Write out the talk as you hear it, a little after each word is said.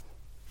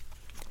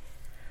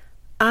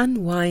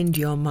Unwind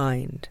your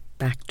mind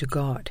back to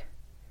God.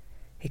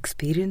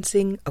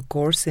 Experiencing A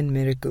Course in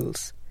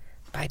Miracles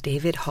by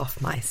David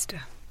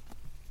Hoffmeister.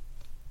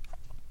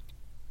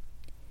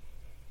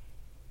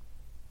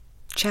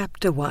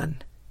 Chapter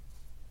 1.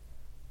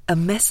 A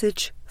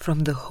message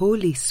from the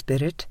Holy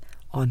Spirit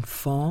on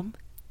form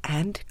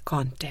and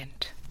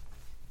content.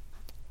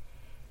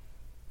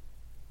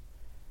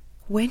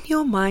 When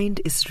your mind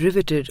is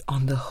riveted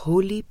on the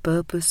holy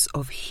purpose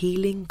of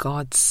healing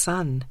God's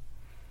Son,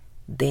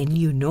 then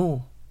you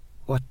know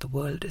what the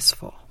world is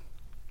for.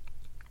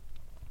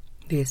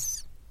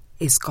 This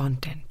is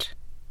content.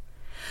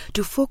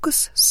 To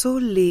focus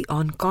solely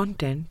on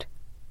content,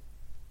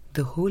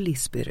 the Holy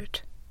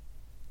Spirit,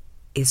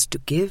 is to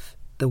give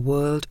the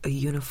world a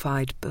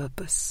unified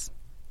purpose.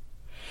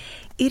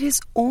 It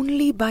is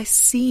only by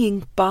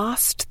seeing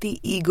past the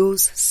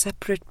ego's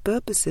separate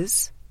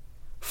purposes,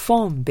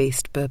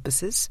 form-based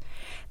purposes,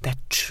 that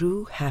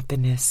true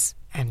happiness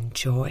and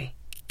joy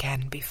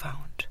can be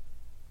found.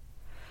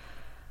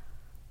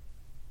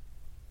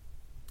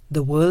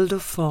 The world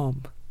of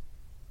form,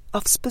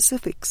 of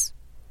specifics,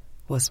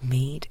 was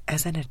made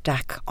as an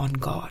attack on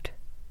God,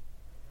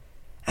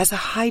 as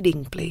a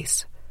hiding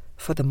place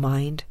for the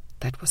mind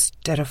that was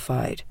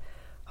terrified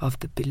of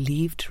the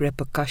believed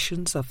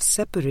repercussions of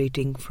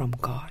separating from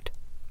God.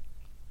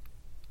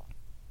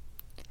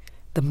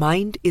 The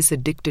mind is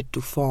addicted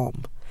to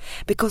form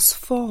because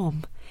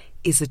form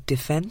is a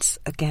defense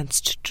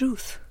against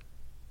truth.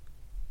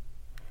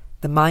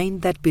 The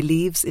mind that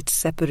believes it's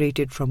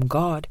separated from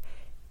God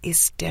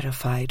is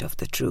terrified of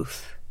the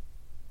truth.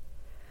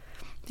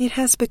 It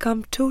has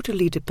become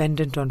totally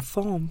dependent on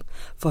form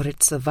for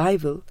its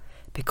survival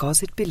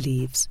because it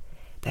believes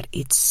that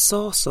its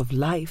source of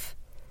life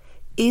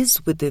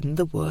is within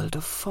the world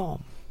of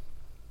form.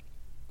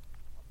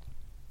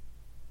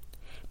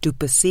 To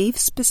perceive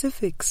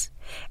specifics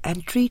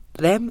and treat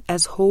them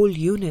as whole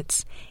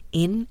units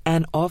in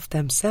and of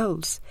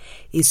themselves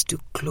is to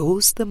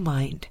close the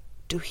mind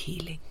to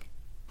healing.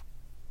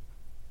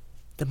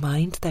 The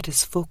mind that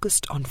is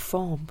focused on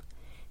form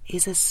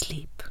is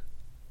asleep.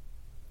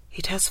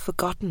 It has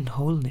forgotten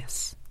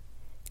wholeness,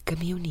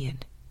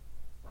 communion,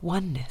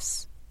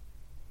 oneness.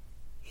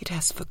 It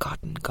has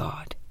forgotten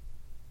God.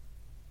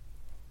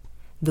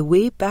 The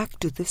way back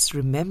to this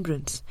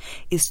remembrance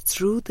is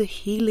through the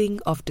healing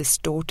of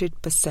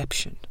distorted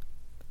perception.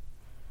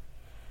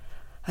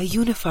 A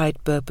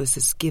unified purpose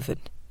is given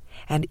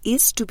and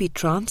is to be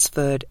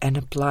transferred and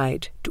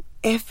applied to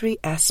every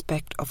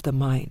aspect of the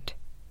mind,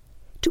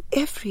 to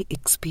every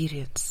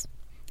experience,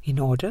 in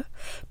order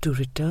to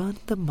return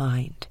the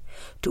mind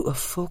to a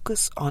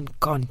focus on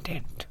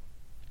content.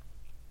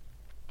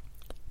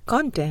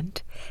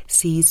 Content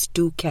sees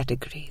two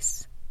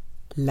categories,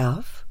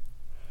 love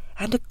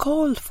and a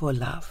call for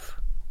love.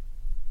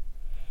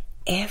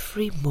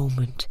 Every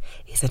moment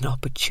is an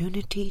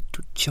opportunity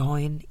to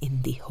join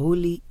in the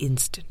holy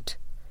instant,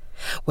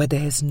 where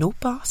there is no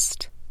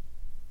past,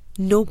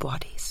 no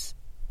bodies,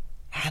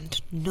 and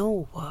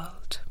no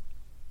world.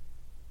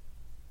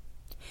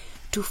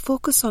 To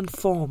focus on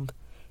form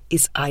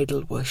is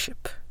idol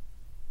worship.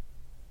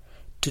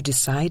 To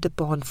decide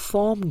upon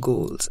form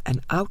goals and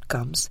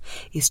outcomes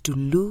is to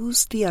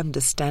lose the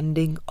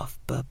understanding of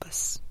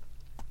purpose.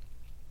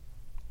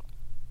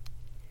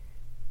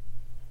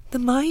 The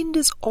mind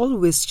is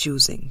always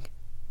choosing.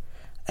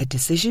 A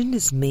decision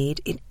is made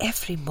in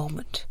every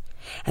moment,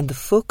 and the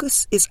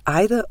focus is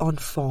either on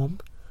form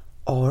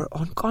or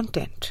on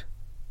content.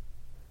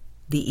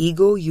 The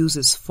ego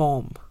uses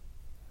form,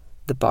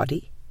 the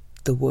body,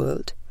 the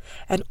world,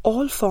 and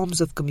all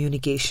forms of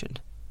communication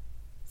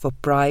for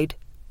pride,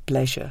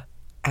 pleasure,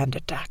 and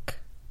attack.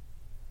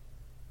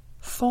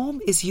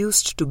 Form is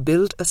used to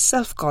build a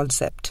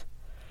self-concept.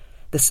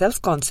 The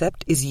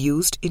self-concept is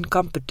used in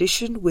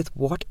competition with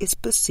what is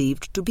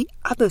perceived to be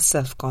other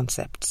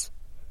self-concepts.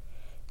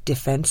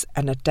 Defense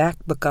and attack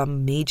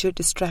become major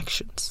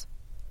distractions.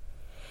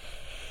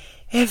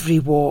 Every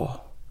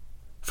war,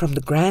 from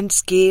the grand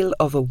scale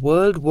of a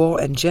world war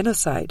and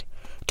genocide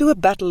to a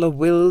battle of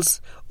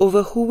wills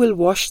over who will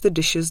wash the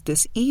dishes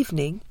this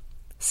evening,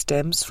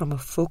 stems from a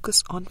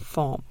focus on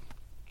form.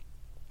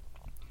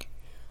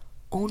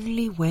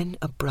 Only when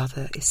a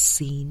brother is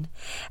seen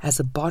as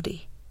a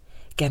body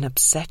can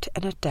upset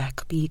and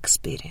attack be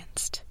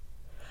experienced.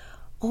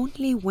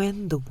 Only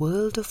when the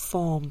world of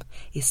form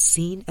is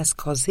seen as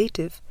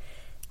causative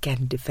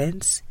can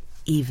defense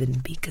even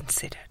be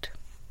considered.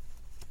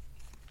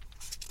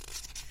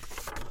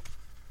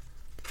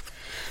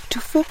 To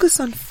focus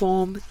on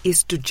form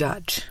is to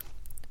judge.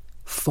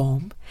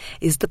 Form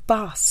is the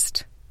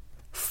past.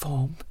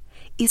 Form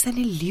is an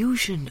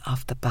illusion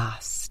of the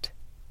past.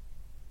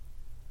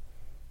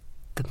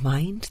 The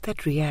mind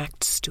that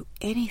reacts to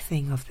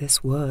anything of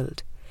this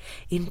world,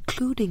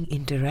 including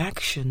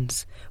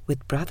interactions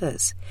with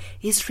brothers,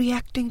 is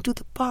reacting to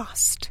the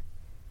past,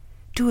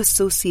 to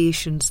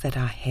associations that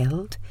are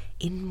held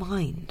in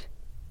mind.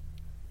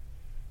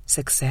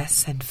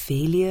 Success and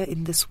failure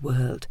in this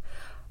world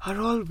are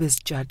always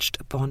judged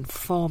upon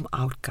form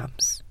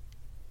outcomes.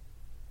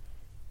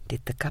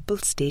 Did the couple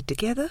stay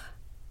together?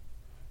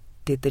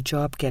 Did the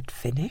job get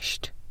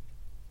finished?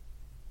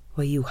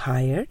 Were you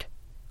hired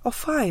or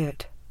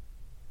fired?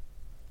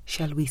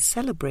 Shall we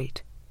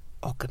celebrate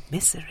or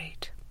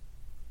commiserate?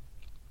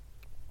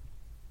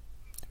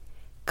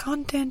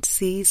 Content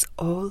sees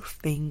all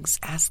things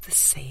as the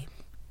same.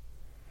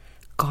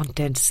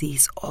 Content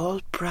sees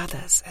all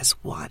brothers as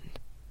one.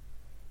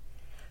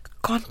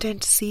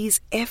 Content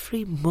sees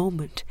every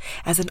moment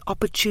as an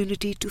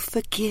opportunity to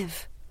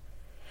forgive,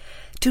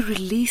 to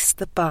release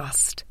the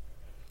past,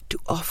 to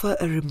offer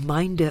a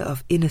reminder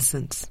of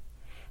innocence,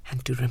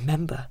 and to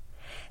remember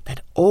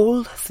that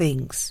all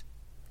things,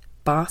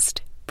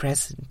 past,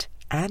 present,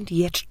 and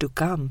yet to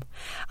come,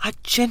 are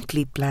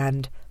gently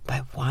planned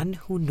by one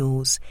who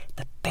knows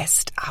the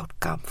best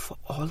outcome for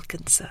all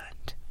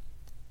concerned.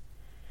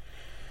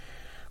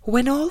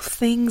 When all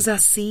things are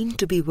seen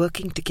to be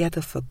working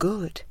together for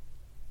good,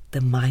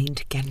 the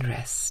mind can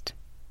rest.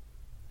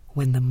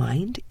 When the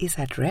mind is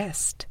at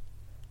rest,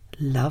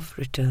 love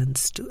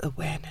returns to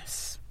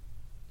awareness.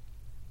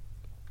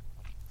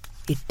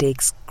 It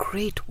takes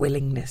great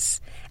willingness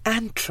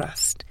and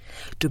trust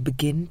to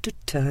begin to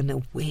turn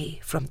away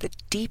from the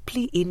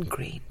deeply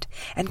ingrained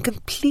and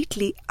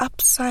completely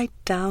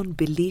upside-down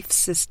belief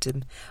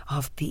system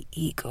of the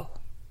ego.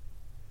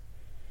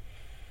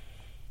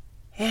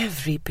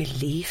 Every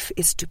belief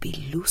is to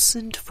be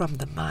loosened from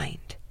the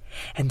mind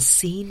and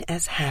seen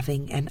as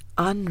having an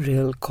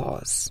unreal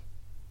cause.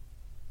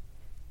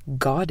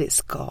 God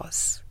is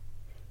cause.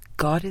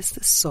 God is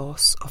the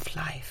source of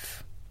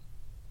life.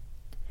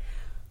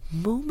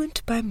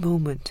 Moment by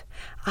moment,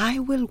 I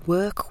will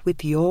work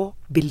with your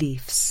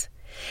beliefs,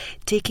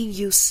 taking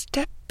you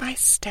step by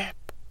step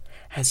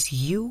as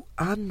you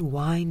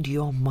unwind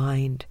your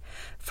mind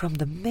from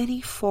the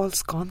many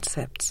false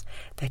concepts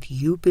that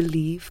you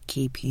believe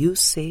keep you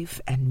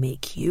safe and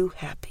make you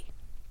happy.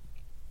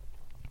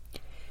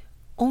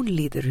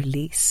 Only the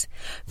release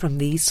from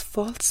these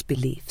false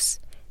beliefs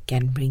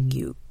can bring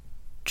you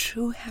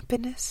true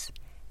happiness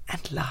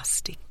and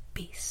lasting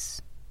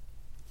peace.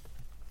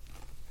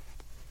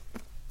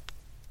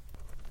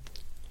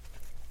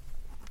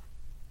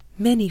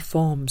 Many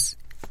forms,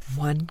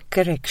 one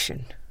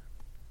correction.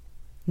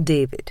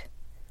 David.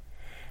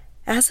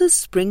 As a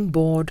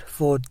springboard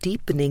for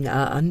deepening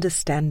our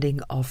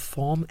understanding of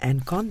form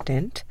and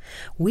content,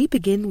 we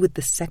begin with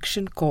the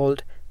section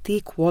called The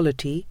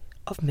Equality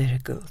of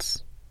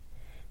Miracles.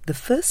 The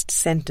first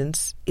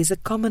sentence is a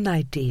common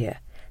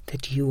idea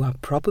that you are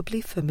probably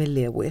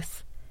familiar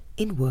with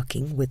in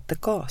working with the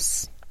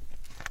Course.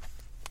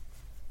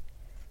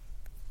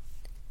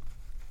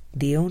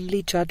 The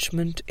only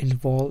judgment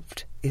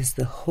involved is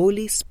the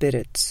Holy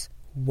Spirit's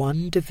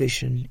one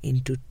division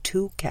into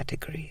two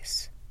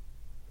categories.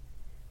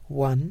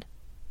 One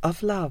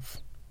of love,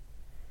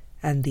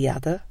 and the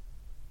other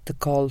the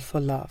call for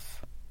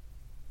love.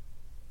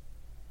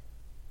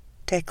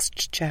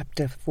 Text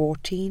chapter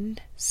 14,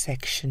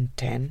 section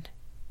 10.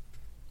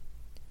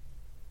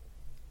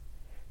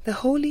 The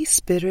Holy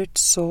Spirit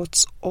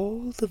sorts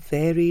all the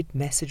varied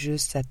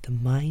messages that the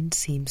mind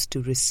seems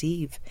to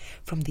receive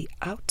from the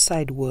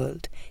outside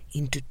world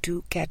into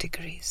two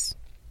categories.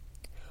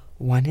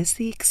 One is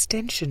the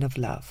extension of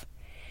love,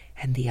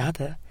 and the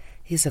other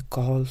is a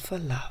call for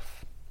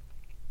love.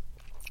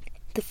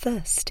 The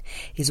first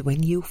is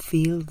when you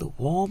feel the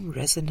warm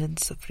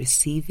resonance of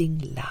receiving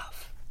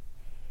love.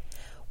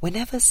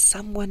 Whenever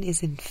someone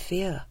is in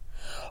fear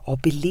or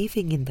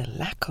believing in the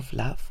lack of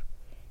love,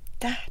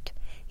 that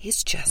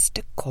is just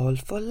a call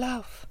for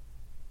love.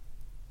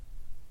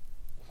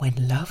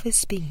 When love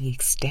is being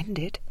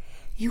extended,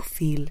 you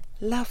feel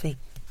loving.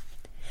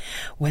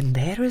 When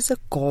there is a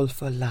call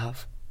for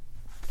love,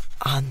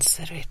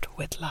 answer it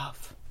with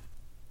love.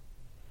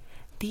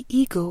 The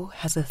ego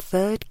has a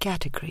third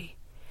category,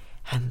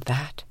 and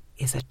that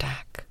is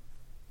attack.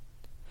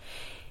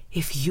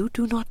 If you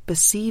do not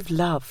perceive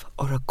love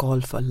or a call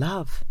for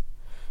love,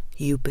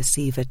 you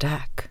perceive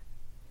attack.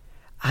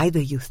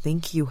 Either you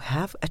think you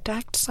have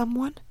attacked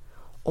someone,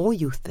 or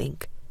you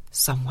think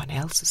someone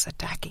else is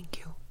attacking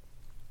you.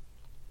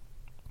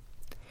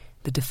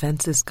 The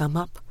defenses come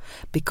up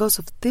because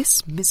of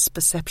this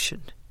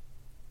misperception.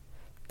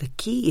 The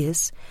key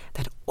is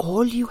that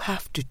all you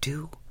have to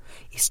do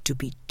is to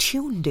be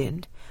tuned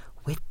in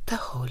with the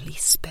Holy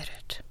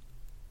Spirit.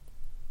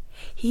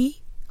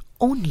 He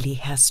only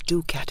has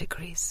two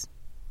categories,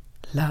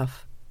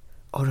 love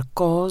or a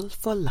call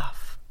for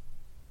love.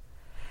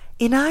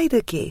 In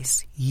either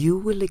case, you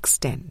will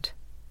extend.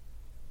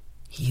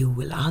 You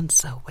will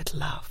answer with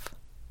love.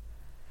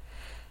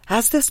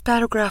 As this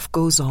paragraph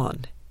goes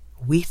on,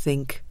 we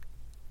think,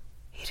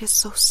 it is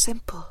so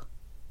simple.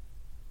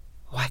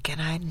 Why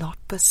can I not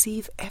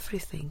perceive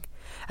everything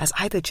as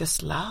either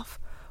just love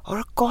or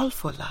a call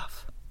for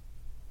love?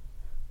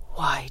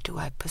 Why do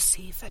I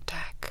perceive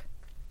attack?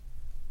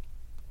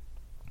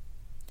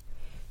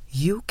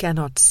 You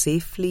cannot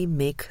safely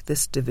make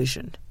this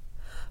division,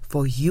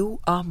 for you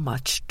are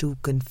much too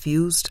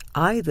confused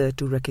either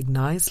to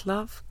recognize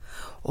love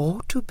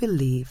or to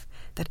believe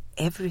that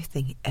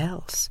everything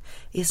else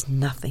is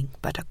nothing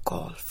but a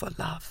call for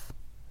love.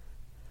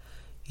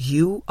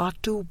 You are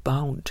too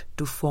bound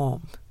to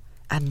form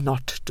and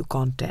not to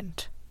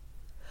content.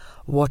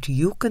 What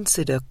you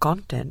consider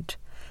content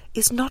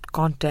is not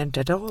content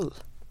at all.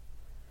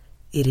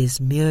 It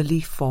is merely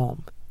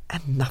form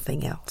and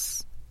nothing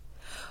else.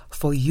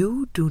 For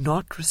you do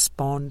not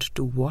respond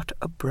to what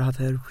a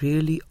brother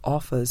really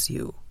offers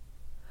you,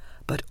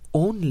 but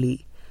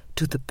only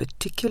to the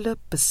particular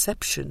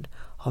perception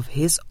of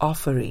his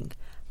offering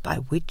by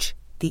which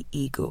the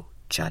ego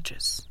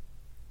judges.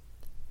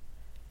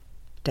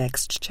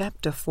 Text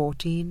chapter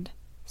 14,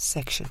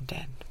 section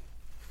 10.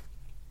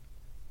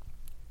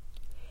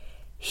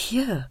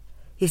 Here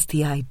is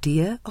the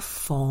idea of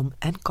form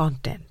and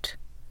content.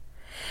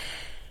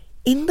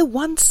 In the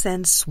one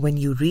sense, when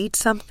you read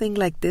something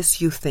like this,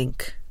 you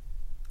think,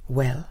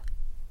 well,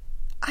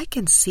 I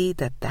can see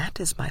that that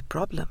is my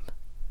problem.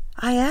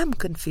 I am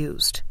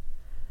confused.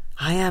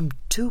 I am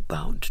too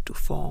bound to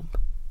form.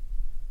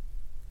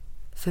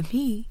 For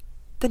me,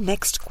 the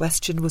next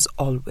question was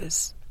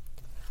always,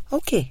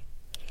 okay,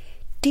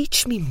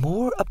 teach me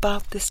more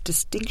about this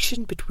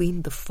distinction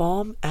between the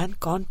form and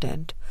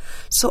content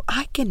so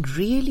I can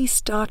really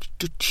start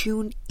to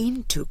tune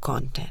into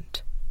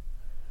content.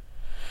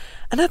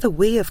 Another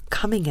way of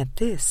coming at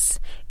this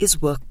is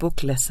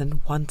Workbook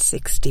Lesson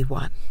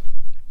 161.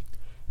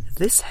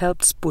 This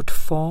helps put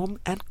form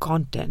and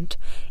content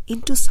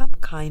into some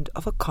kind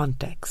of a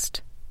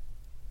context.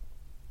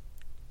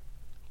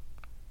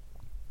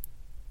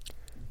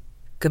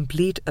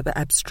 Complete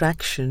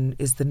abstraction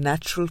is the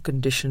natural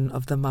condition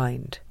of the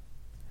mind,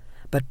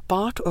 but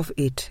part of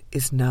it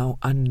is now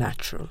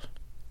unnatural.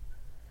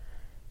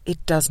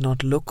 It does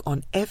not look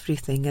on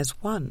everything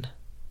as one.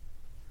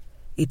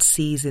 It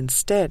sees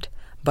instead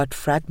but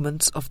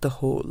fragments of the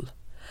whole,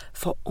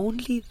 for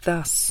only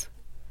thus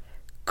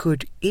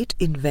could it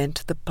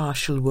invent the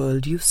partial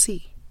world you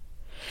see.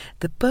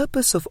 The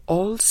purpose of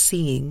all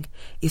seeing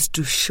is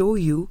to show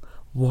you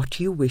what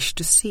you wish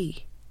to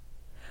see.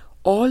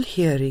 All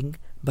hearing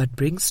but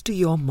brings to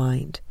your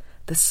mind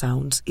the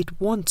sounds it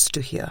wants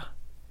to hear.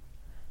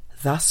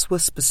 Thus were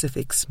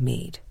specifics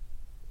made.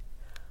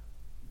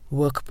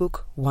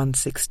 Workbook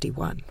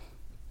 161.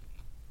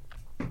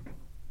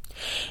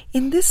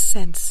 In this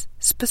sense,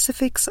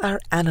 specifics are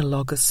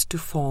analogous to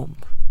form.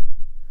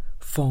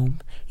 Form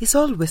is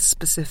always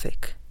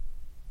specific.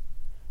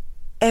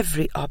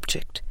 Every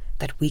object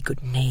that we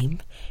could name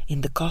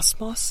in the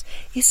cosmos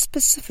is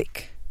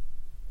specific.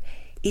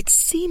 It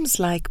seems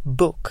like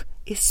book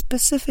is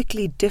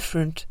specifically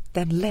different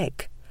than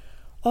leg,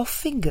 or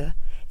finger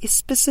is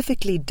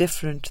specifically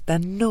different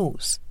than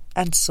nose,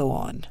 and so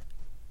on.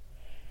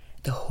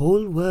 The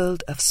whole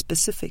world of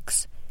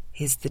specifics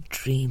is the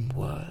dream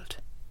world.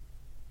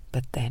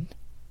 But then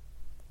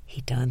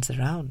he turns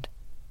around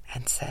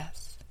and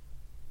says,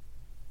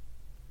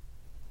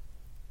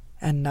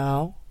 and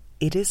now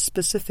it is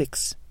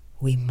specifics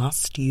we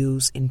must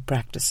use in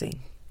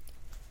practicing.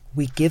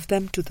 We give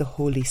them to the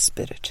Holy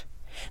Spirit,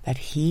 that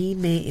He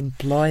may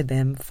employ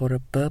them for a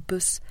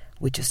purpose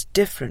which is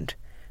different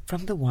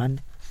from the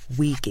one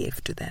we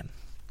gave to them.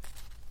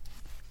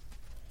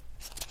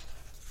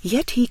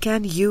 Yet He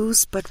can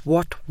use but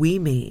what we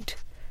made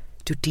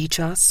to teach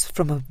us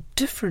from a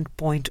different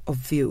point of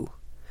view,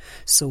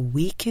 so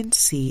we can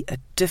see a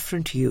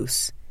different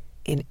use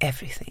in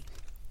everything.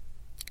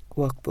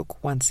 Workbook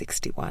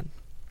 161.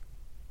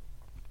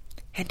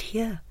 And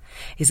here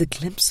is a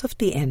glimpse of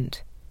the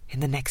end in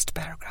the next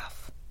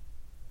paragraph.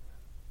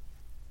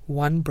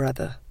 One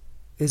brother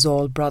is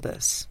all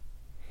brothers.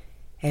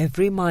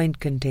 Every mind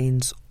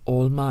contains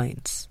all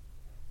minds,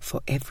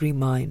 for every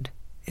mind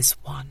is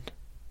one.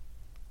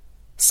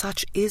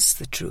 Such is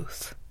the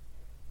truth.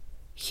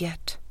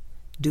 Yet,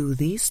 do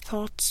these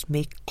thoughts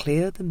make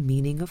clear the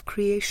meaning of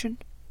creation?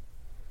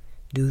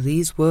 Do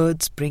these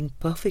words bring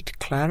perfect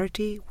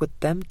clarity with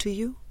them to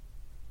you?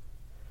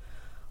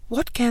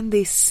 What can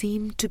they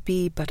seem to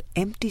be but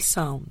empty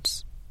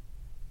sounds?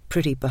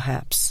 Pretty,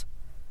 perhaps.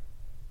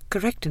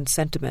 Correct in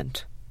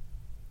sentiment,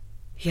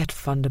 yet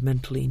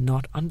fundamentally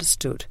not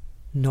understood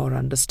nor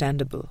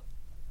understandable.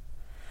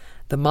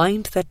 The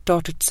mind that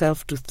taught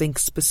itself to think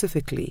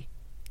specifically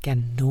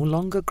can no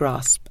longer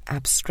grasp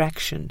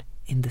abstraction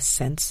in the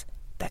sense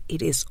that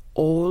it is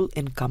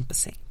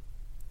all-encompassing.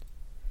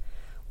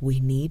 We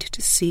need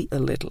to see a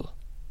little,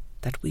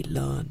 that we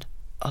learn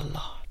a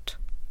lot.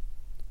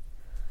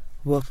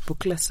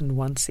 Workbook Lesson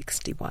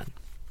 161.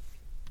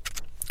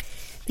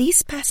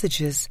 These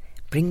passages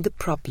bring the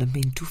problem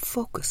into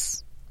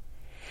focus.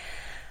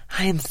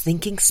 I am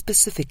thinking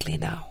specifically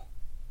now.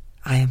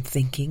 I am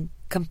thinking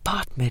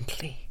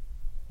compartmentally,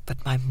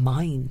 but my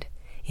mind,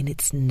 in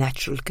its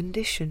natural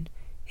condition,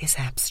 is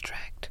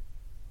abstract.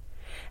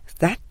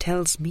 That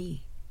tells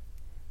me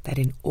that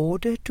in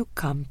order to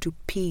come to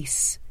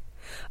peace,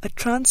 a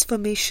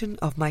transformation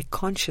of my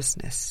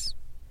consciousness,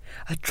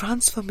 a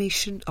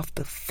transformation of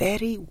the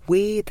very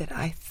way that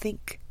I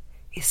think,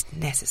 is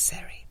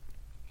necessary.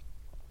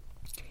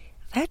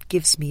 That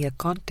gives me a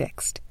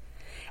context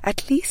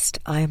At least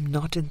I am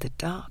not in the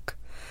dark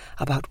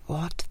about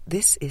what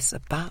this is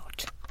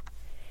about.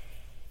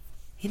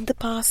 In the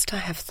past I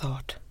have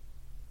thought,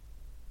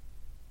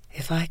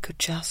 if I could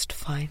just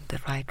find the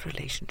right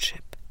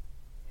relationship,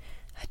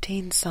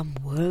 attain some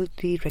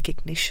worldly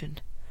recognition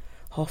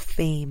or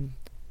fame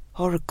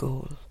or a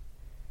goal,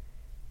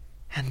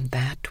 and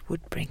that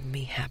would bring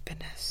me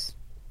happiness.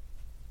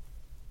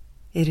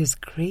 It is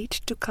great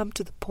to come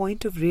to the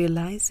point of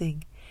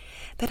realizing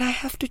that I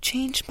have to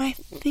change my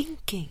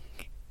thinking.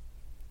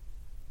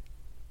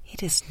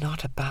 It is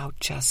not about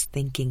just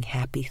thinking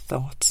happy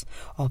thoughts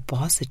or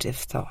positive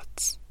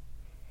thoughts.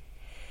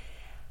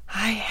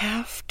 I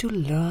have to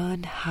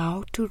learn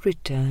how to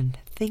return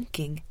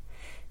thinking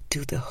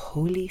to the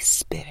Holy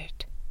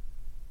Spirit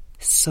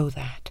so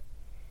that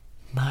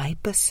my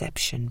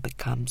perception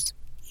becomes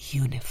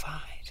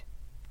unified.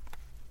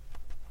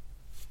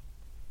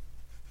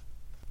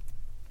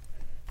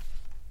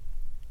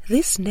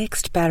 This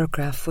next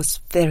paragraph was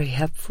very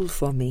helpful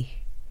for me.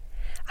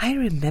 I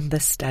remember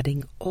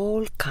studying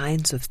all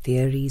kinds of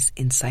theories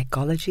in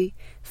psychology,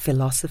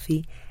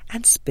 philosophy,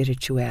 and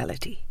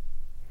spirituality.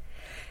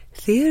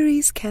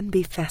 Theories can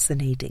be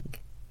fascinating,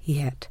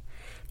 yet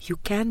you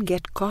can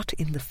get caught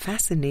in the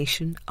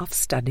fascination of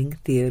studying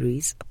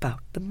theories about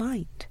the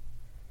mind.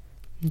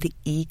 The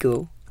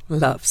ego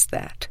loves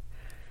that.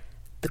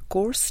 The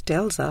Course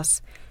tells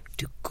us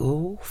to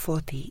go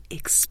for the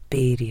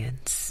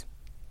experience.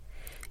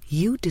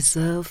 You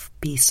deserve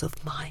peace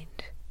of mind.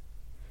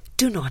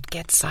 Do not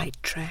get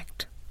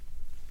sidetracked.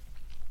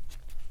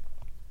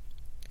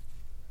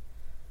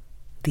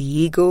 The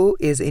ego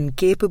is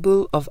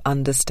incapable of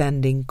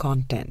understanding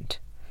content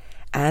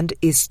and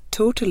is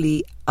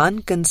totally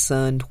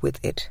unconcerned with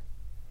it.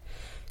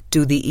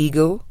 To the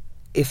ego,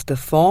 if the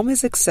form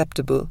is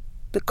acceptable,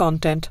 the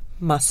content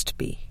must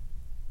be.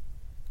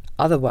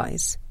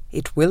 Otherwise,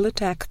 it will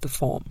attack the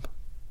form.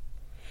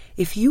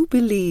 If you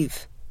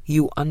believe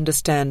you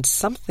understand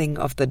something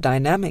of the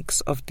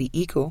dynamics of the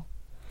ego,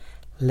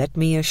 let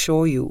me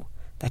assure you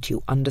that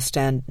you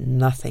understand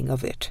nothing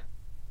of it.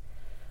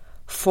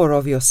 For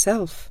of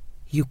yourself,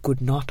 you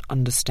could not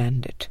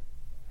understand it.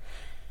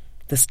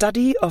 The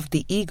study of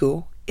the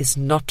ego is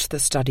not the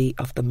study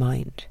of the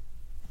mind.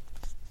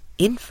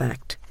 In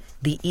fact,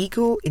 the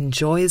ego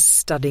enjoys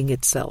studying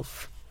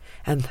itself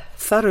and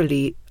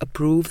thoroughly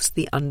approves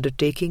the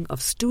undertaking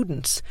of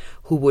students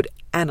who would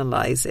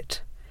analyze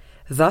it,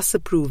 thus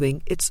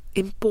approving its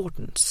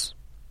importance.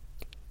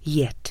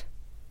 Yet,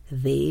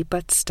 they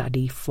but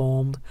study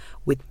form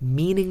with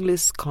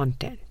meaningless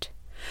content,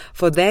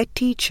 for their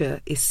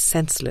teacher is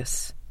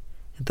senseless,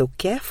 though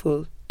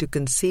careful to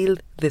conceal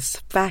this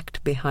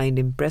fact behind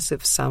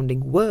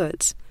impressive-sounding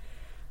words,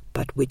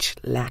 but which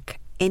lack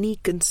any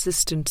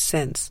consistent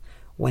sense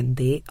when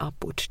they are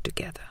put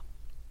together.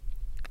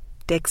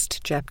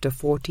 Text chapter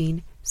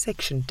 14,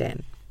 section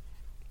 10.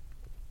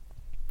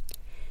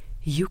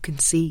 You can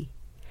see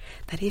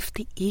that if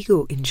the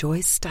ego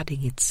enjoys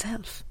studying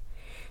itself,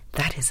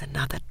 that is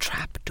another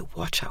trap to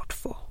watch out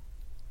for.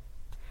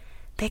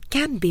 There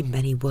can be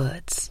many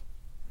words.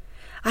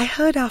 I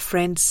heard our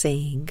friend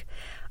saying,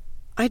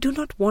 I do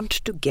not want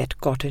to get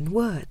caught in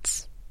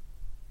words.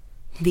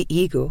 The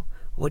ego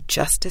would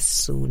just as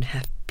soon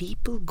have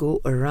people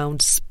go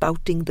around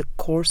spouting the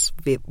Course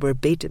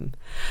verbatim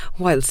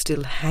while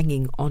still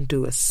hanging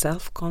onto a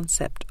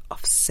self-concept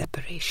of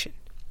separation.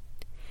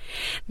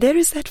 There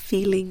is that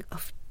feeling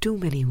of too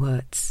many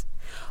words,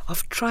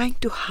 of trying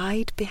to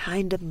hide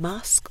behind a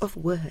mask of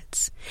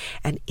words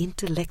and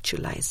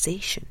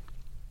intellectualization.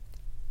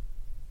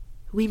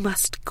 We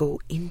must go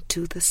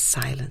into the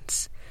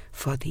silence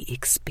for the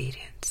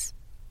experience.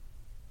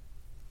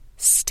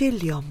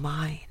 Still your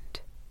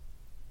mind.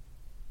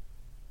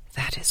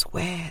 That is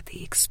where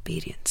the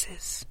experience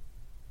is.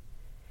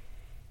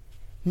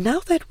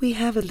 Now that we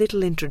have a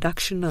little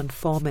introduction on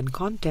form and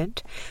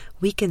content,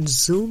 we can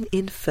zoom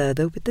in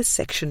further with the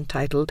section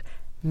titled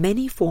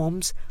Many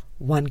Forms,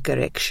 One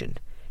Correction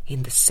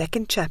in the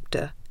second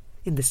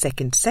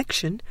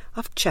section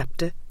of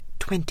chapter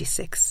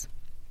 26.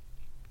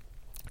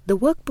 The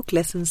workbook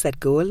lessons that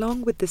go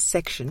along with this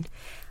section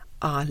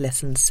are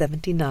lessons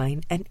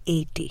 79 and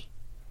 80.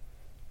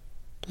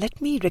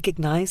 Let me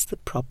recognize the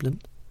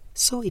problem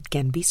so it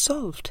can be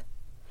solved.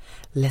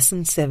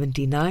 Lesson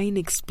 79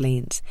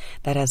 explains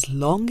that as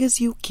long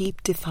as you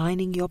keep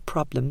defining your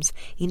problems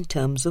in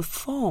terms of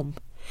form,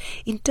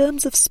 in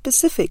terms of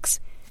specifics,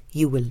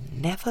 you will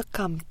never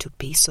come to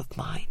peace of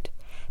mind,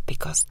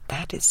 because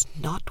that is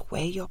not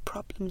where your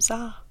problems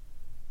are.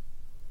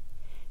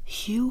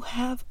 You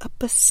have a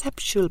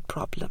perceptual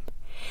problem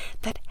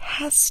that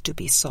has to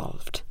be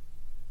solved.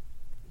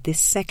 This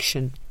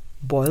section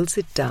boils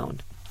it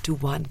down to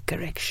one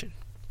correction.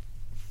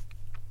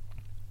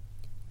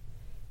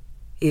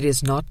 It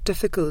is not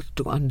difficult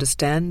to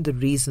understand the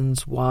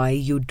reasons why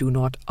you do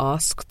not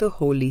ask the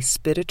Holy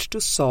Spirit to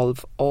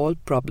solve all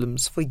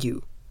problems for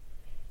you.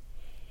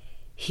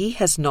 He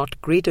has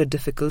not greater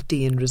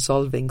difficulty in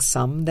resolving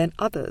some than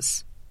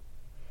others.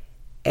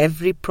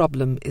 every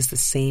problem is the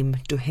same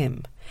to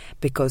him,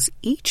 because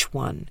each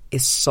one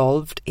is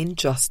solved in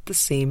just the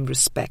same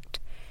respect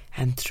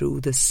and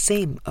through the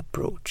same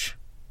approach.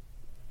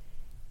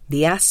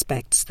 The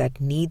aspects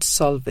that need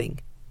solving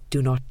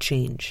do not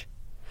change,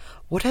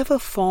 whatever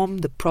form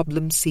the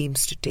problem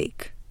seems to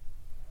take.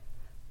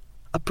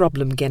 A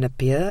problem can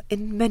appear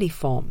in many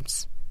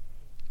forms,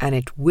 and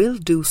it will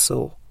do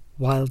so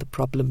while the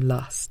problem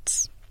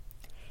lasts.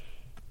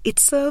 It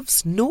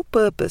serves no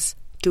purpose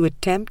to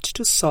attempt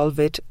to solve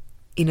it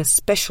in a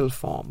special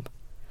form.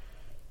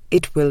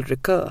 It will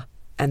recur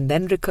and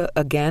then recur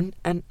again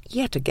and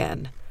yet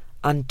again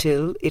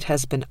until it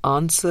has been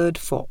answered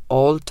for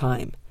all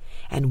time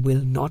and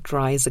will not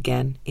rise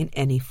again in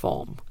any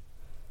form.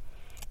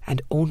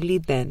 And only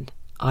then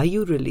are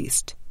you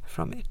released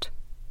from it.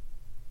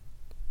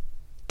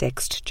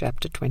 Text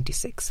chapter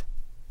 26,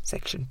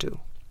 section 2.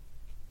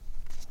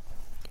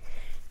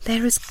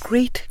 There is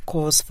great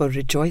cause for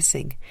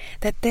rejoicing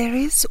that there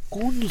is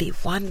only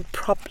one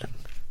problem.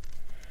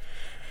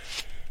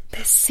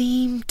 There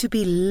seem to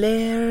be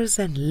layers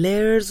and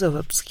layers of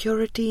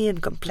obscurity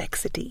and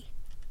complexity,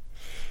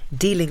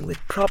 dealing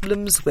with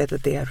problems whether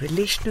they are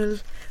relational,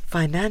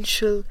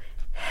 financial,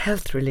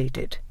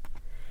 health-related.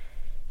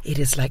 It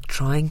is like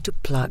trying to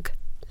plug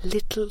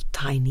little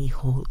tiny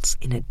holes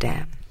in a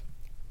dam.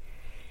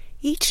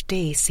 Each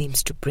day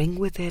seems to bring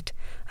with it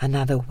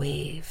another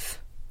wave.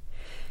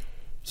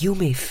 You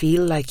may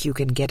feel like you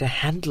can get a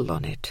handle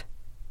on it.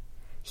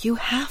 You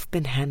have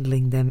been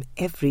handling them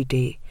every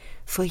day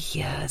for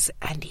years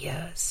and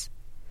years.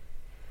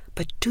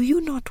 But do you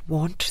not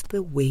want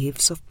the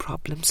waves of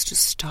problems to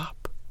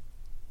stop?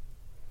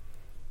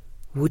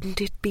 Wouldn't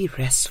it be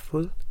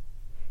restful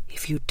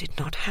if you did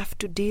not have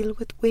to deal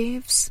with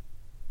waves?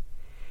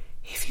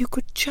 If you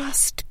could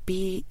just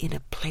be in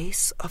a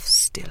place of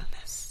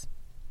stillness.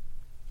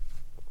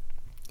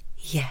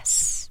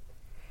 Yes,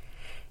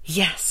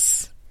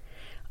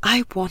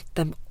 I want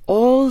them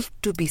all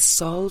to be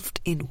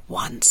solved in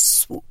one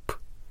swoop,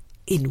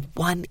 in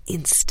one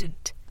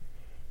instant.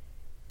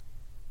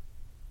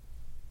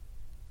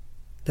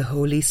 The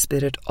Holy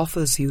Spirit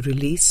offers you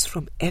release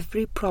from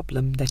every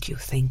problem that you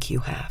think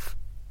you have.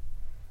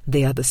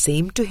 They are the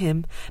same to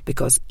Him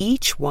because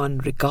each one,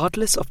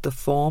 regardless of the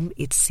form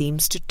it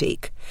seems to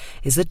take,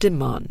 is a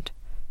demand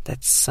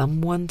that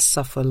someone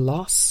suffer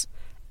loss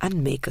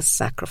and make a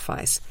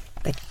sacrifice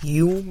that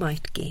you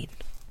might gain.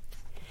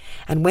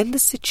 And when the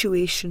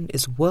situation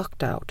is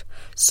worked out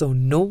so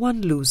no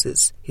one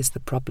loses, is the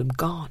problem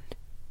gone?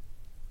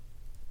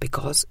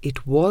 Because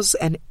it was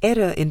an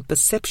error in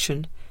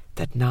perception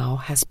that now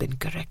has been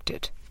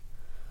corrected.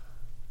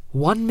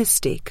 One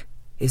mistake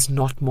is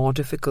not more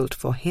difficult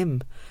for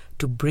Him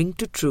to bring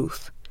to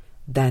truth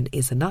than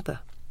is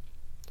another.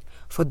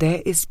 For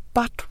there is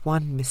but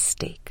one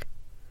mistake.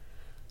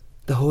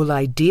 The whole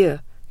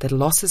idea that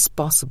loss is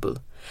possible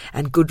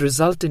and could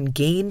result in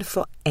gain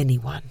for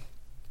anyone.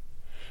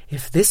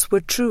 If this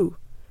were true,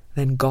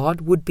 then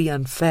God would be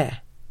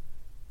unfair.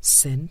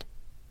 Sin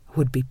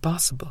would be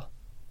possible.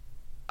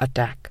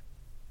 Attack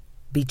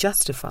be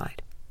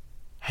justified.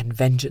 And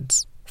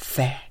vengeance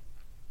fair.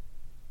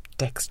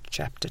 Text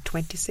chapter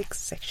 26,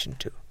 section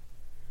 2.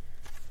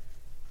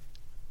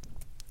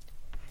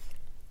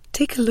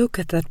 Take a look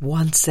at that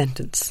one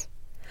sentence.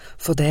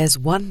 For there is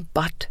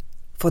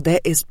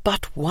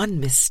but one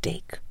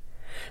mistake.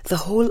 The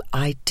whole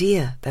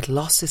idea that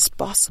loss is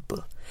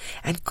possible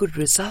and could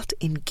result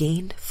in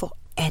gain for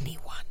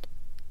anyone.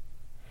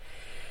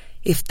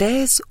 If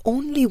there is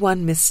only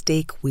one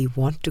mistake we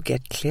want to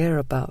get clear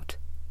about,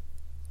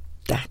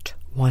 that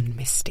one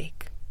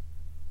mistake.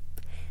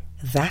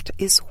 That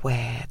is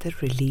where the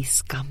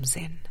release comes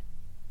in.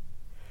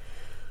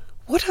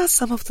 What are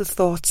some of the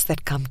thoughts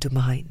that come to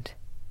mind?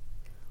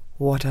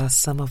 What are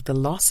some of the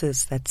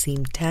losses that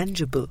seem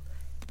tangible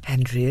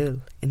and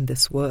real in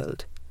this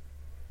world?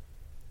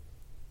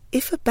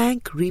 If a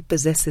bank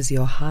repossesses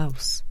your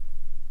house,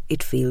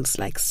 it feels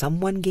like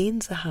someone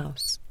gains a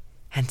house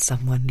and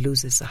someone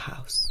loses a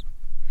house.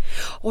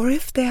 Or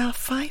if there are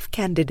 5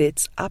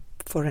 candidates up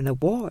for an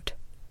award,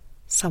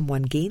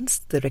 someone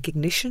gains the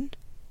recognition,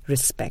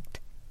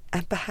 respect,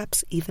 and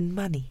perhaps even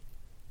money.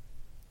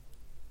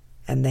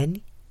 And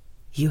then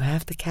you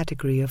have the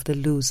category of the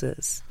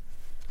losers.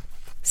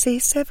 Say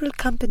several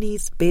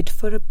companies bid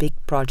for a big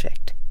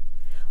project.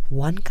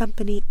 One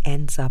company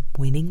ends up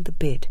winning the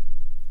bid,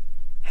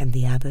 and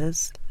the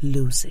others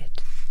lose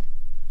it.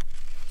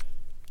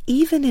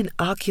 Even in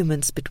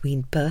arguments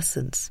between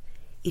persons,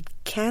 it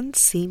can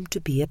seem to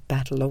be a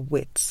battle of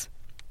wits,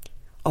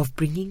 of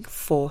bringing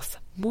forth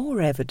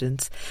more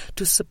evidence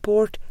to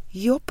support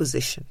your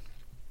position.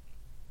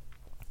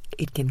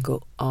 It can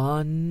go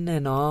on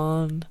and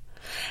on,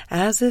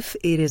 as if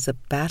it is a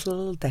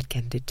battle that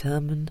can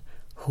determine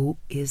who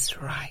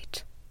is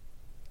right.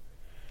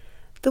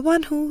 The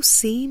one who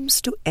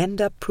seems to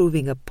end up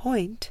proving a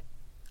point,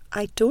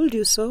 I told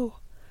you so,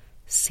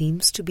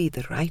 seems to be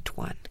the right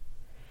one,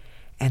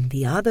 and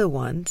the other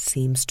one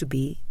seems to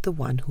be the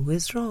one who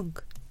is wrong.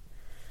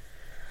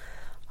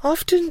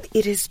 Often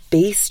it is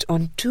based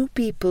on two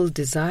people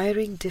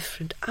desiring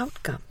different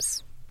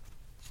outcomes.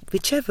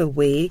 Whichever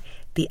way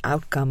the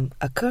outcome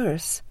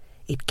occurs,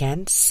 it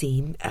can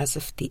seem as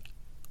if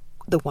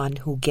the one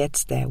who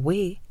gets their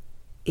way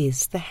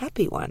is the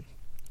happy one.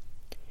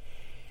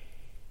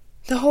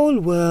 The whole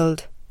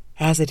world,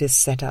 as it is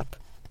set up,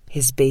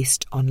 is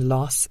based on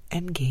loss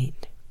and gain.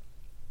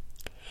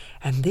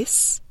 And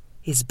this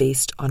is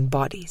based on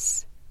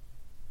bodies.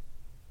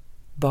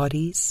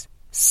 Bodies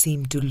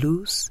seem to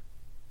lose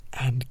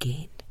and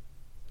gain.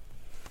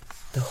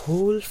 The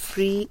whole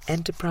free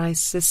enterprise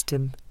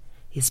system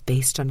is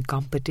based on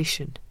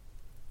competition,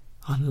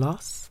 on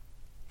loss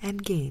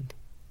and gain.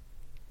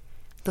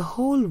 The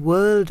whole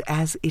world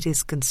as it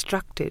is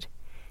constructed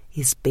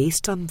is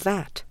based on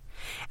that,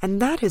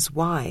 and that is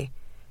why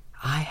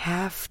I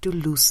have to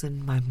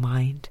loosen my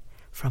mind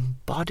from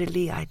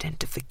bodily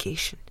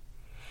identification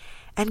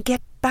and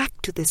get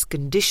back to this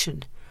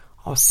condition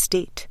or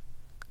state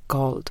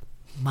called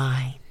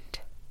mind.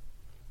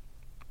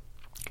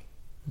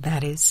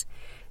 That is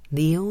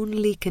the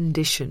only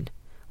condition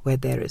where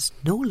there is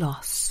no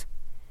loss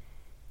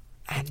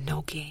and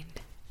no gain.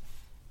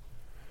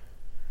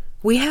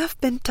 We have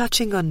been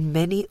touching on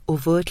many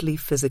overtly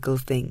physical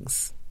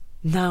things.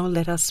 Now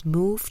let us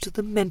move to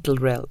the mental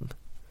realm.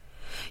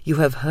 You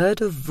have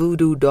heard of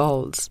voodoo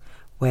dolls,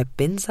 where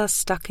pins are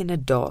stuck in a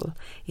doll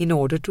in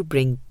order to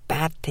bring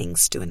bad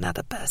things to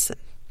another person.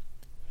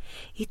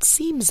 It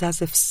seems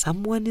as if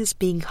someone is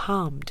being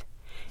harmed,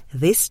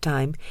 this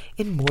time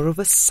in more of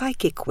a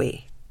psychic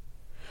way.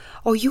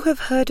 Or you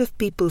have heard of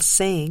people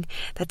saying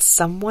that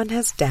someone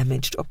has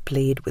damaged or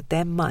played with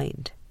their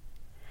mind.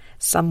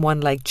 Someone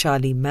like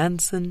Charlie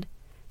Manson,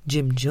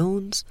 Jim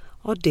Jones,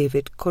 or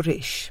David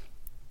Koresh.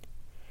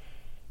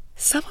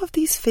 Some of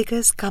these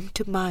figures come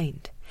to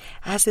mind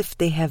as if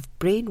they have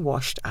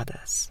brainwashed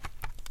others.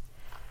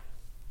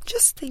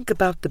 Just think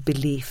about the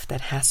belief that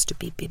has to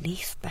be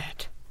beneath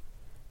that.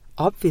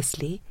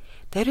 Obviously,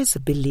 there is a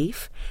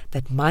belief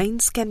that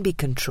minds can be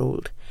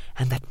controlled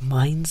and that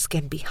minds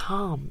can be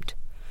harmed,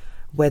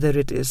 whether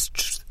it is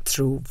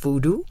through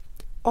voodoo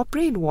or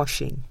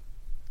brainwashing.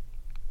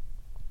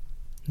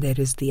 There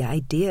is the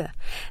idea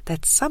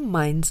that some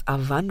minds are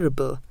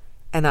vulnerable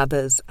and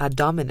others are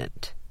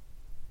dominant.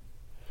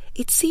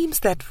 It seems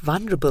that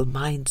vulnerable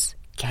minds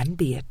can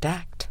be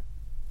attacked.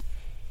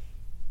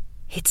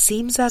 It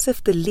seems as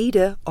if the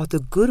leader or the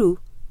guru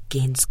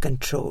gains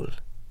control.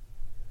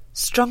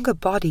 Stronger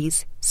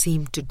bodies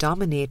seem to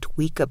dominate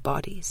weaker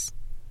bodies.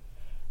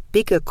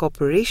 Bigger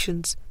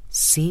corporations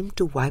seem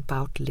to wipe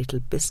out little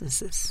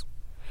businesses.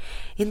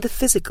 In the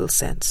physical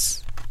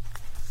sense.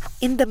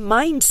 In the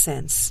mind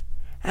sense,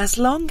 as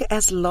long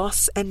as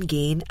loss and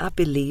gain are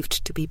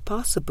believed to be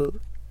possible,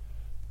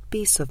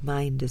 peace of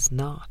mind is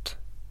not.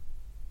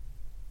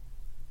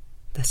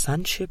 The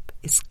sonship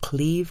is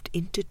cleaved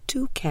into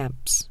two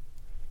camps,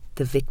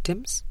 the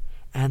victims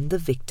and the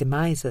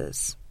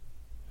victimizers.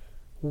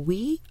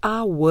 We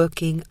are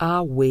working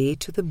our way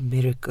to the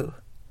miracle,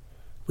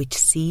 which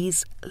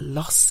sees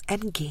loss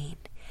and gain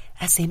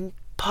as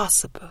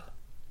impossible.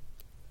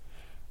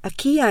 A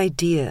key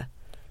idea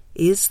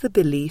is the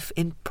belief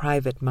in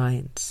private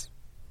minds.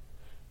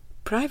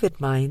 Private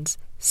minds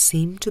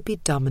seem to be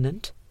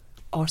dominant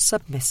or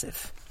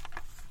submissive.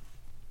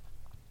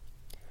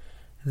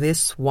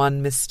 This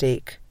one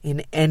mistake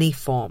in any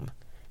form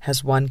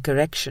has one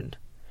correction.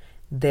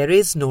 There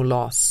is no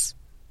loss.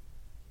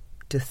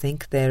 To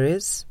think there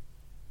is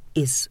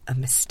a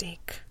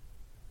mistake.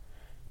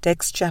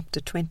 Text chapter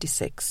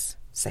 26,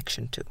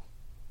 section 2.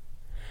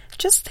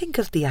 Just think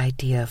of the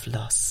idea of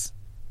loss.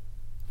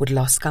 Would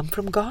loss come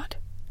from God?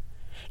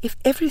 If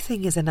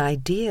everything is an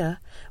idea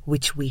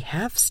which we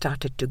have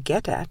started to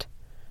get at,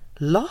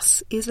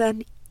 loss is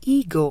an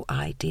ego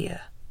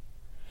idea.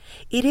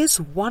 It is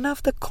one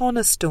of the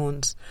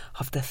cornerstones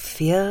of the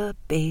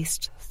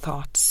fear-based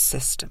thought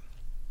system.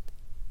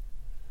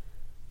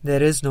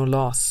 There is no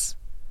loss.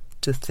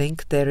 To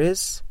think there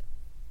is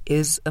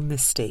a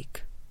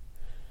mistake.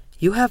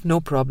 You have no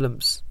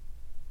problems,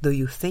 though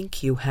you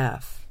think you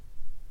have.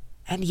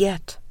 And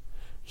yet,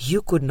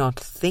 you could not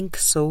think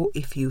so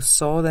if you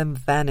saw them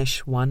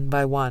vanish one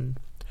by one,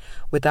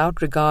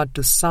 without regard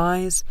to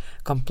size,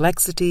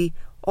 complexity,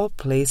 or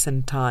place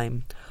and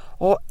time,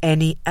 or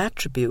any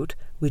attribute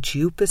which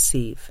you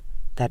perceive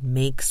that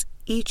makes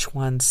each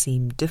one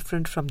seem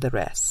different from the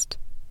rest.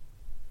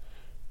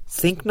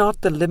 Think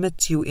not the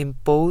limits you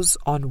impose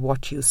on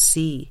what you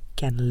see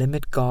can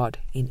limit God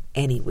in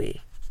any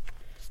way.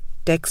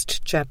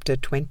 Text chapter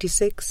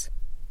 26,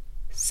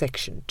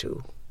 section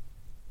 2.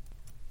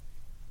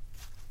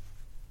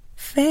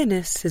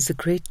 Fairness is a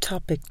great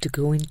topic to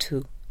go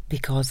into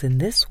because in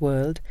this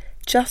world,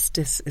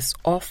 justice is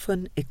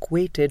often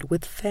equated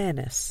with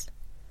fairness.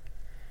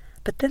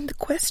 But then the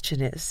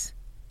question is,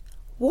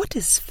 what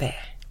is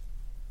fair?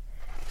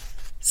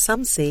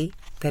 Some say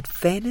that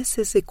fairness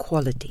is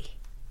equality.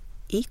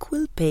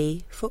 Equal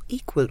pay for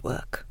equal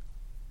work.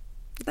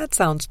 That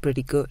sounds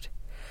pretty good.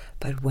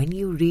 But when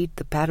you read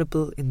the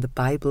parable in the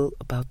Bible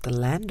about the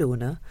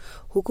landowner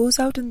who goes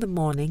out in the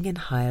morning and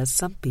hires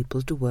some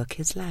people to work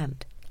his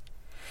land,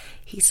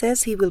 he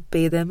says he will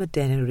pay them a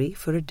denarii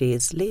for a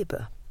day's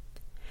labor.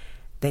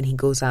 Then he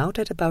goes out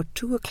at about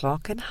 2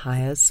 o'clock and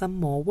hires some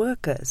more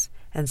workers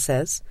and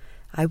says,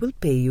 I will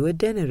pay you a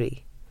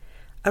denarii.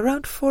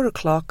 Around 4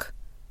 o'clock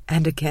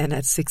and again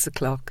at 6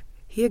 o'clock,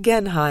 he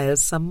again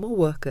hires some more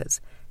workers,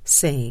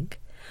 saying,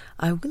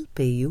 I will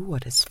pay you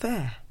what is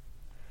fair.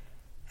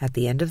 At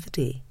the end of the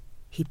day,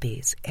 he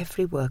pays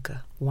every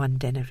worker 1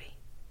 denarii.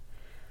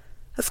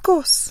 Of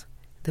course,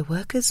 the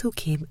workers who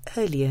came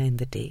earlier in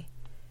the day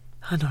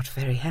are not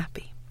very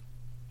happy.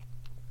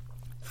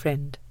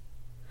 Friend,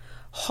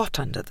 hot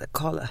under the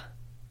collar.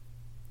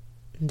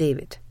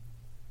 David,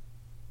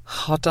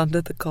 hot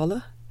under the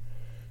collar?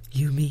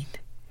 You mean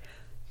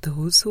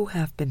those who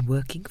have been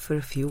working for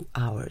a few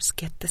hours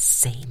get the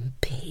same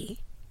pay?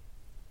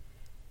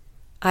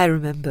 I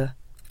remember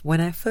when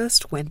I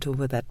first went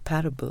over that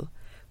parable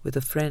with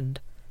a friend,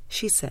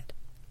 she said,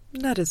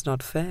 that is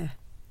not fair.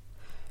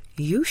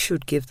 You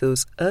should give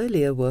those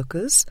earlier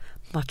workers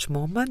much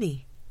more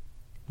money.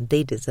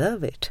 They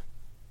deserve it.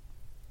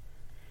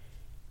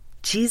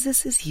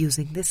 Jesus is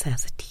using this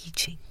as a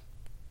teaching.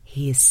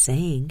 He is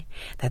saying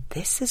that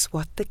this is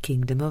what the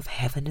kingdom of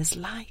heaven is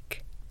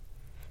like.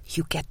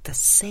 You get the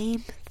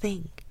same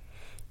thing,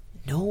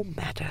 no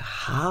matter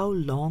how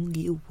long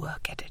you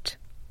work at it.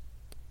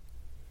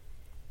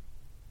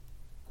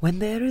 When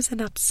there is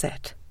an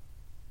upset,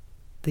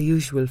 the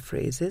usual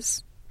phrase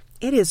is,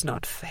 it is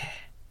not fair.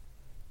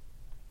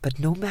 But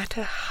no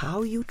matter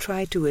how you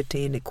try to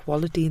attain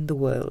equality in the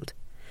world,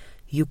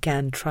 you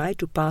can try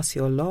to pass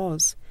your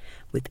laws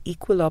with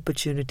equal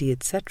opportunity,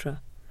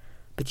 etc.,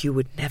 but you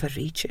would never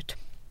reach it.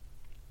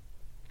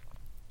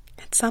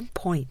 At some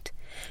point,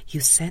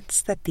 you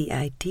sense that the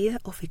idea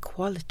of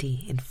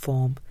equality in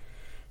form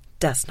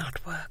does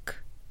not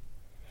work.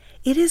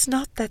 It is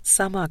not that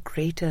some are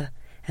greater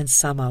and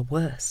some are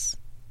worse.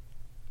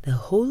 The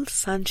whole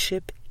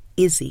sonship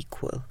is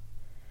equal,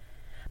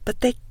 but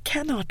there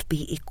cannot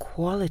be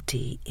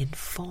equality in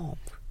form.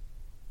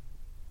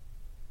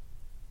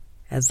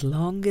 As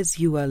long as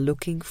you are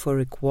looking for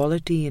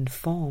equality in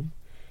form,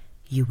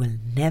 you will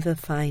never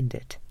find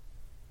it,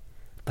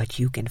 but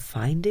you can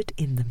find it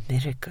in the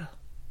miracle.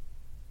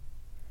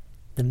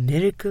 The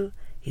miracle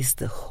is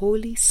the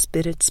Holy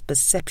Spirit's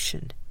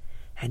perception,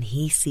 and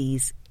He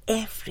sees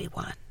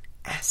everyone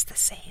as the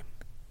same.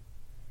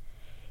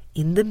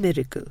 In the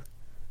miracle,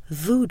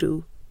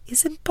 voodoo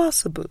is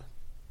impossible.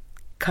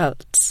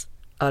 Cults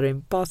are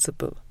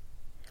impossible.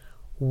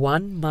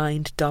 One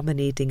mind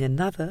dominating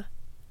another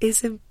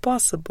is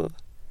impossible.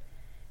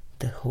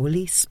 The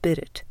Holy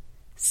Spirit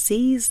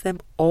sees them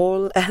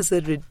all as a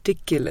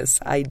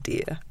ridiculous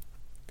idea.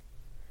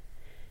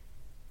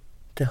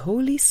 The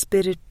Holy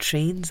Spirit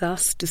trains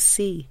us to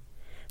see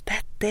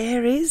that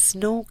there is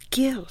no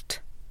guilt.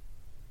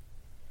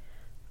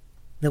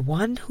 The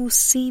one who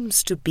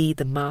seems to be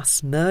the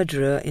mass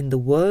murderer in the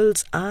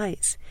world's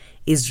eyes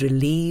is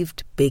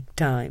relieved big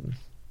time.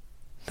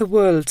 The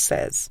world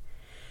says,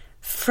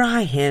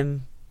 fry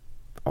him,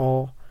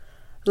 or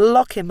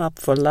lock him up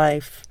for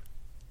life.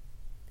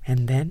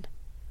 And then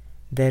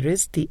there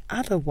is the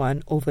other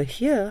one over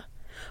here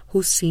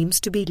who seems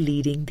to be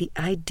leading the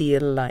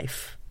ideal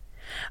life,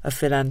 a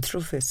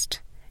philanthropist,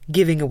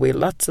 giving away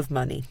lots of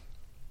money.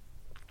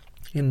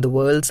 In the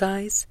world's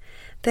eyes,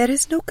 there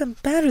is no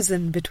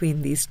comparison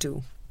between these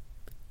two.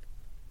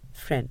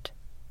 Friend,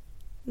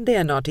 they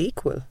are not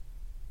equal.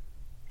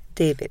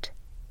 David,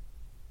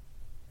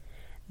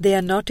 they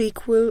are not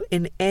equal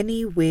in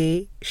any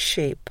way,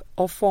 shape,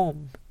 or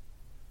form.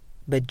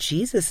 But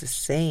Jesus is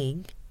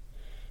saying,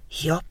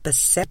 your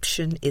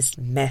perception is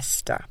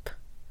messed up.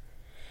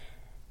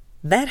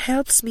 That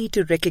helps me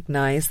to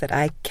recognize that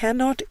I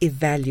cannot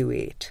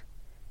evaluate.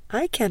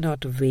 I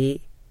cannot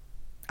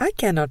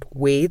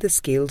weigh the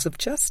scales of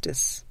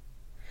justice.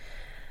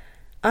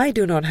 I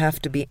do not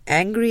have to be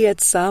angry at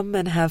some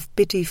and have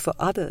pity for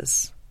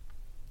others.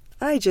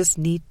 I just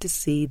need to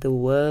see the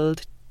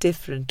world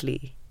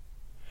differently.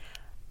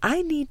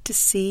 I need to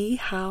see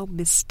how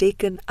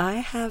mistaken I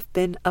have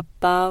been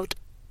about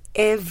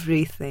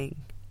everything.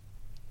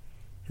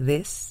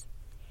 This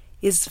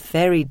is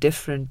very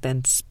different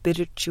than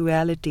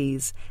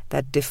spiritualities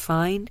that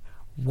define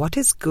what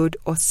is good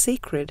or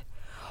sacred,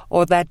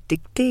 or that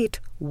dictate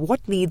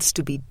what needs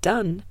to be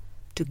done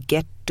to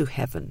get to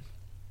heaven.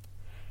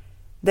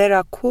 There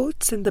are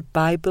quotes in the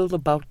Bible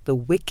about the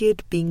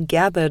wicked being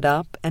gathered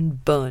up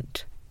and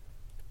burnt.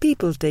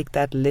 People take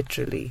that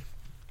literally.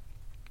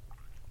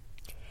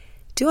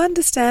 To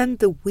understand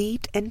the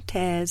wheat and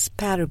tares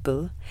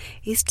parable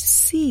is to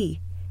see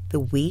the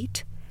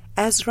wheat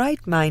as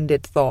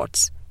right-minded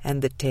thoughts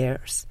and the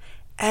tares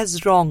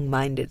as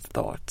wrong-minded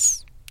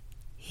thoughts.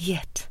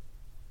 Yet,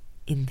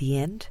 in the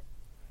end,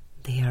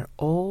 they are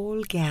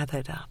all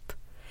gathered up,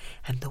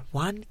 and the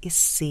one is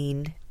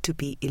seen to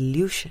be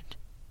illusion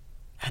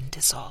and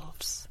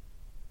dissolves.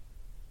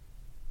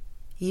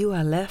 You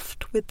are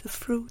left with the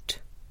fruit,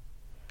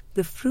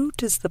 The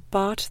fruit is the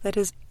part that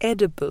is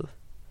edible.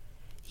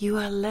 You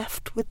are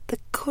left with the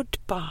good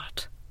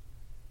part.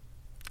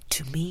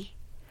 To me,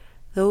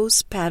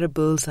 those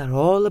parables are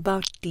all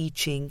about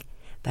teaching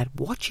that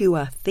what you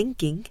are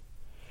thinking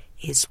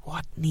is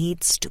what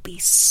needs to be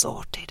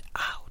sorted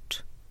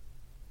out.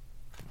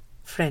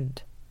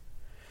 Friend,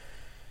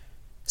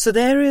 so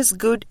there is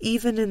good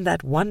even in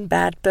that one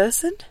bad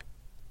person?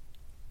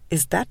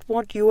 Is that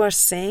what you are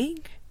saying?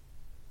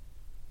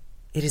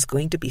 It is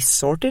going to be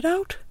sorted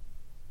out?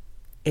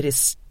 It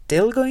is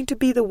still going to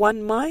be the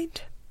one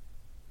mind?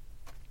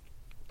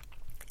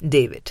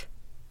 David,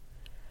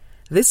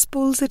 this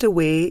pulls it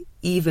away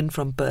even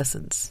from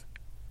persons.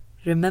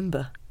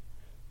 Remember,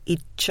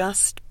 it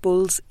just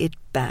pulls it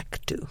back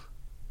to,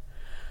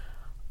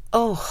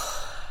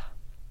 oh,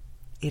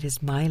 it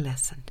is my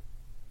lesson.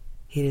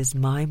 It is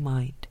my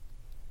mind.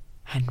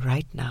 And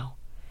right now,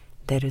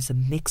 there is a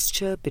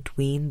mixture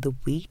between the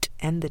wheat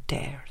and the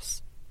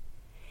tares.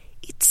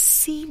 It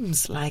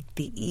seems like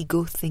the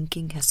ego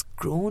thinking has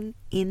grown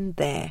in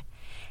there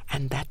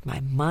and that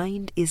my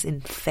mind is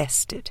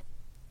infested.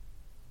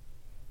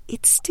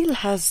 It still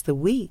has the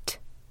wheat.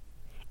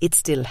 It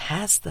still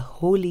has the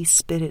Holy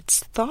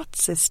Spirit's thought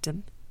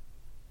system.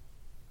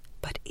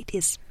 But it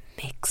is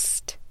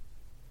mixed.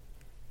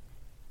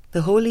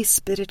 The Holy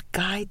Spirit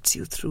guides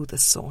you through the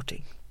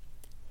sorting.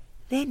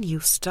 Then you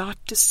start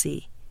to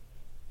see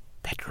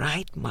that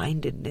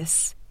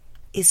right-mindedness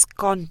is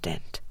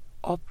content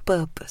or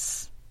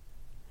purpose.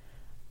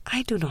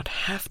 I do not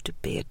have to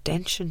pay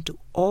attention to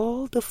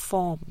all the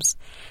forms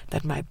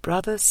that my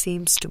brother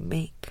seems to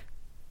make.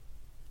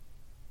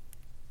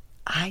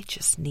 I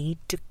just need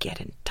to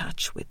get in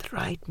touch with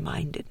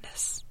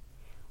right-mindedness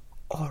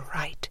or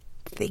right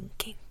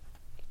thinking.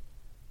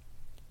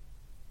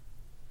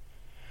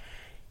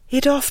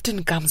 It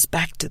often comes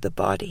back to the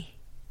body.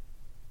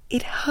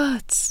 It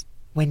hurts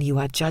when you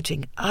are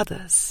judging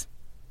others.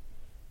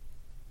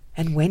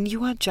 And when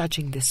you are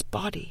judging this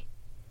body,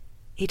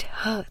 it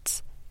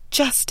hurts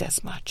just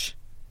as much.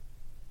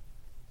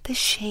 The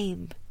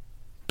shame,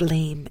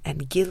 blame,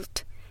 and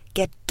guilt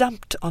get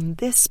dumped on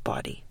this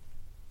body.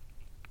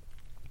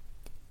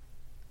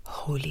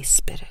 Holy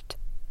Spirit,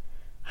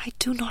 I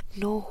do not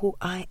know who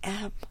I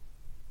am.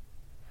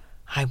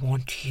 I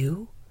want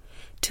you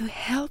to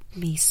help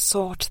me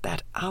sort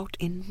that out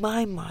in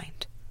my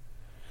mind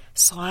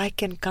so I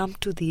can come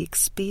to the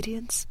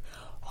experience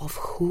of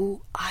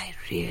who I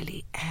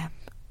really am,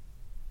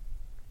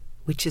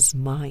 which is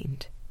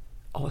mind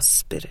or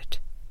spirit,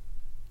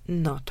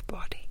 not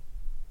body.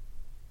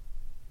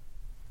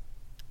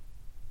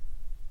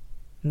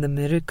 The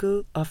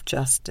miracle of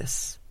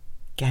justice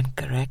can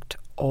correct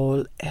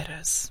all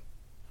errors.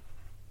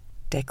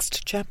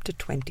 Text chapter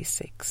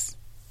 26,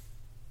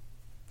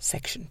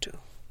 section 2.